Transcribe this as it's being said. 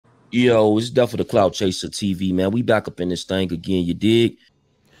Yo, it's definitely the Clout Chaser TV, man. We back up in this thing again, you dig?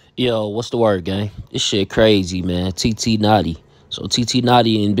 Yo, what's the word, gang? This shit crazy, man. TTE Notti. So TTE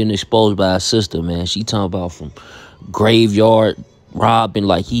Notti ain't been exposed by her sister, man. She talking about from graveyard robbing,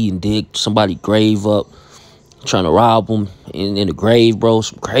 like he and dig somebody grave up, trying to rob him in the grave, bro.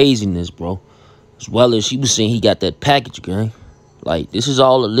 Some craziness, bro. As well as she was saying he got that package, gang. Like, this is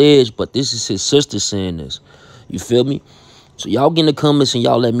all alleged, but this is his sister saying this. You feel me? So y'all get in the comments and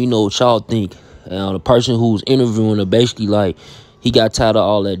y'all let me know what y'all think. The person who's interviewing her basically like he got tired of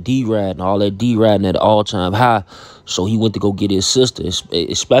all that D-Rad and all that D-Rading at all-time high. So he went to go get his sister,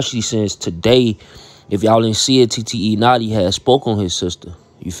 especially since today, if y'all didn't see it, TTE Notti had spoke on his sister.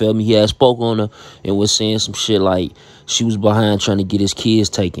 You feel me? He had spoke on her and was saying some shit like she was behind trying to get his kids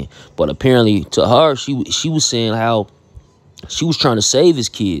taken. But apparently to her, she was saying how she was trying to save his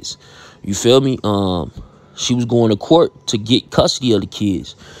kids. You feel me? She was going to court to get custody of the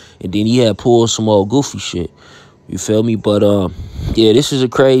kids. And then he had pulled some old goofy shit. You feel me? But, yeah, this is a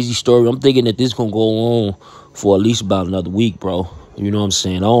crazy story. I'm thinking that this gonna go on for at least about another week, bro. You know what I'm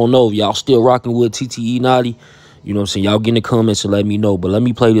saying? I don't know if y'all still rocking with TTE Notti. You know what I'm saying? Y'all get in the comments and let me know. But let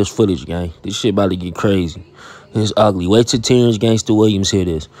me play this footage, gang. This shit about to get crazy. It's ugly. Wait till Terrence Gangsta Williams hear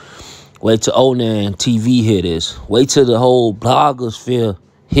this. Wait till 09 TV hear this. Wait till the whole blogosphere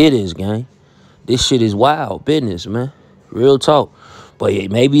hear this, gang. This shit is wild business, man. Real talk. But yeah,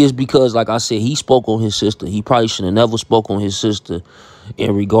 maybe it's because, like I said, he spoke on his sister. He probably should have never spoke on his sister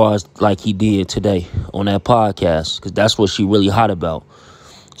in regards like he did today on that podcast, because that's what she really hot about.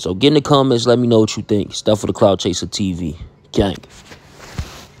 So get in the comments. Let me know what you think. Stuff for the Clout Chaser TV. Gang.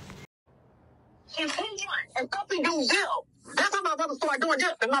 And something do zero. That's how my brother started doing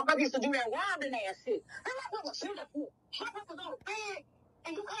this. And my brother used to do that robbing ass shit. And my brother shoot at you. My brother's on the bed,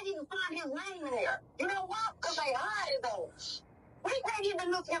 and you can't even find his name in there. You know why? Because they hide those. We can't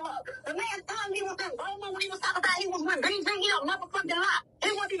even look him up. The last time he was in Roma, when he was talking about he was with BG, he a motherfucking lie.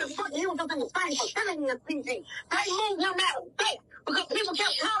 He wasn't even fucking, he was just in the same facility as BG. They moved him out of state because people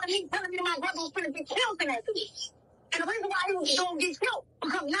kept calling me, telling me that my brother was finna be killed in that city. And the reason why he was going to get killed,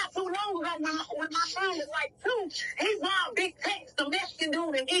 because not too long ago, when my son was like 2, he robbed Big Tex, the Mexican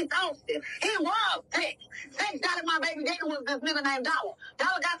dude in East Austin. He robbed Tex. Tex got in my baby daddy was this nigga named Dollar.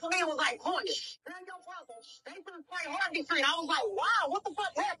 Dollar got to me and was like, Hoya, that ain't your problem. They finna play Harvey Street. I was like, wow, what the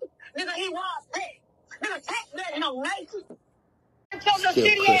fuck happened? Nigga, he robbed Tex. Nigga, Tex let him make it. Your little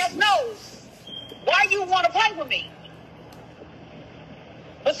shitty ass nose. Why you want to play with me?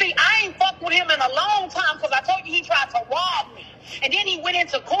 But see, I ain't fucked with him in a long time because I told you he tried to rob me. And then he went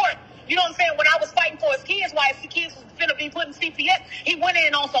into court. You know what I'm saying? When I was fighting for his kids, while his kids was finna be put in CPS, he went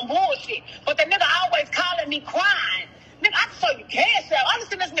in on some bullshit. But the nigga always calling me crying. Nigga, I can show you cash out. I just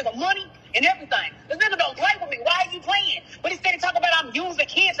send this nigga money and everything. This nigga don't play with me. Why are you playing? But instead of talking about I'm using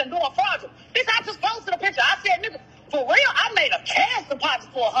kids and doing fraudulent. Bitch, I just posted a picture. I said, nigga, for real, I made a cash deposit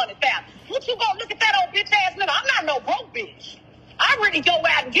for $100,000. What you gonna look at that old bitch ass nigga? I'm not no broke bitch. I really go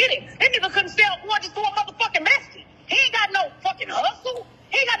out and get it. That nigga couldn't sell oranges to a motherfucking Mexican. He ain't got no fucking hustle.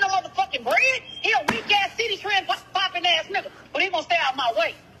 He ain't got no motherfucking bread. He a weak ass city trend popping ass nigga. But he gonna stay out my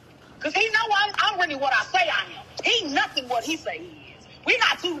way. Cause he know I'm really what I say I am. He nothing what he say he is. We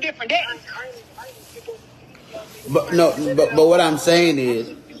got 2 different daddies. But what I'm saying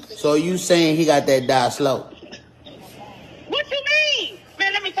is, so you saying he got that die slow? What you mean?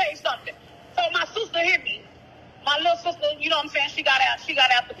 Man, let me tell you something. So my sister hit me. My little sister, you know what I'm saying, she got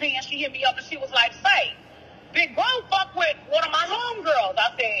out the pen, she hit me up and she was like, say, Big Bro fuck with one of my homegirls.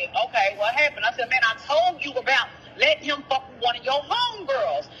 I said, okay, what happened? I said, man, I told you about letting him fuck with one of your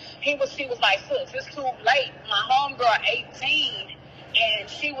homegirls. She was like, sis, it's too late. My homegirl 18 and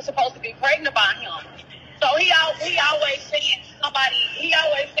she was supposed to be pregnant by him. So he always saying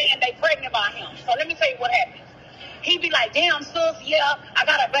they pregnant by him. So let me tell you what happened. He be like, damn, sis, yeah, I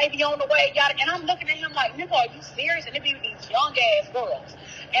got a baby on the way, yada. And I'm looking at him like, nigga, are you serious? And it be these young-ass girls.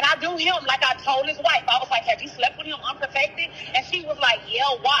 And I do him like I told his wife. I was like, have you slept with him unprotected? And she was like, yeah,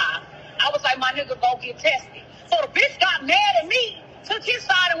 why? I was like, my nigga, go get tested. So the bitch got mad at me, took his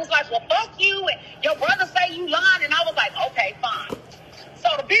side and was like, well, fuck you, and your brother say you lying. And I was like, okay, fine. So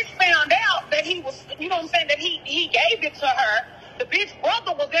the bitch found out that he was, you know what I'm saying, that he gave it to her. The bitch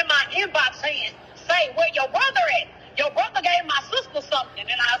brother was in my inbox saying, say, where your brother at? Your brother gave my sister something.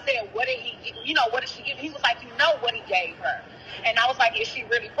 And I said, what did she give? He was like, you know what he gave her. And I was like, is she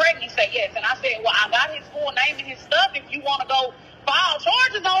really pregnant? He said, yes. And I said, well, I got his full name and his stuff if you want to go file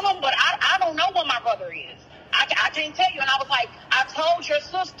charges on him, but I don't know what my brother is. I can't tell you. And I was like, I told your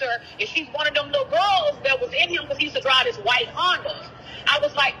sister, if she's one of them little girls that was in him because he used to drive this white Honda, I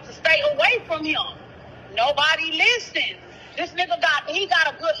was like, to stay away from him. Nobody listens. This nigga got a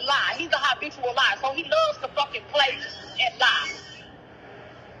good lie.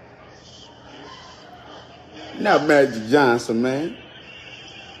 Not Magic Johnson, man.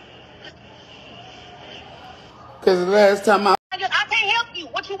 Because the last time I can't help you.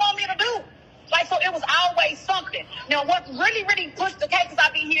 What you want me to do? Like, so it was always something. Now, what really, really pushed the case is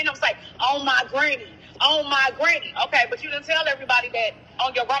I be hearing them say, "Oh my granny, oh my granny." Okay, but you didn't tell everybody that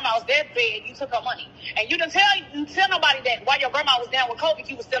on your grandma's deathbed you took her money, and you didn't tell nobody that while your grandma was down with COVID,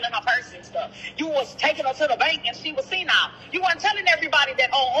 you was stealing her purse and stuff. You was taking her to the bank and she was senile. You weren't telling everybody that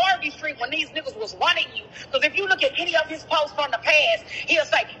on Harvey Street when these niggas was running you. Because if you look at any of his posts from the past, he'll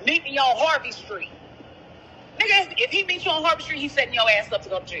say, "Meet me on Harvey Street." Nigga, if he meets you on Harvey Street, he's setting your ass up to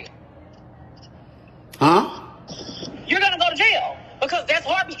go to jail. Huh? You're gonna go to jail because that's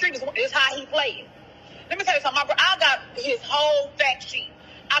Harvey Street is how he played. Let me tell you something. I got his whole fact sheet.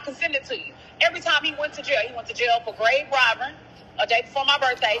 I can send it to you. Every time he went to jail for grave robbing a day before my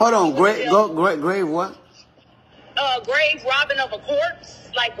birthday. Hold on, grave what? Grave robbing of a corpse,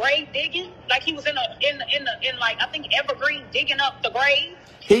 like grave digging, like he was in like I think Evergreen digging up the grave.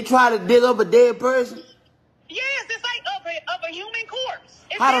 He tried to dig up a dead person. Yes, it's like of a human corpse.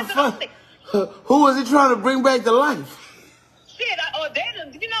 How the fuck? Who was he trying to bring back to life? Shit,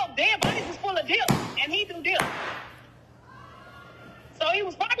 dead bodies is full of dip, and he do dip. So he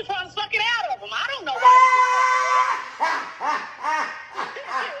was probably trying to suck it out of him. I don't know why.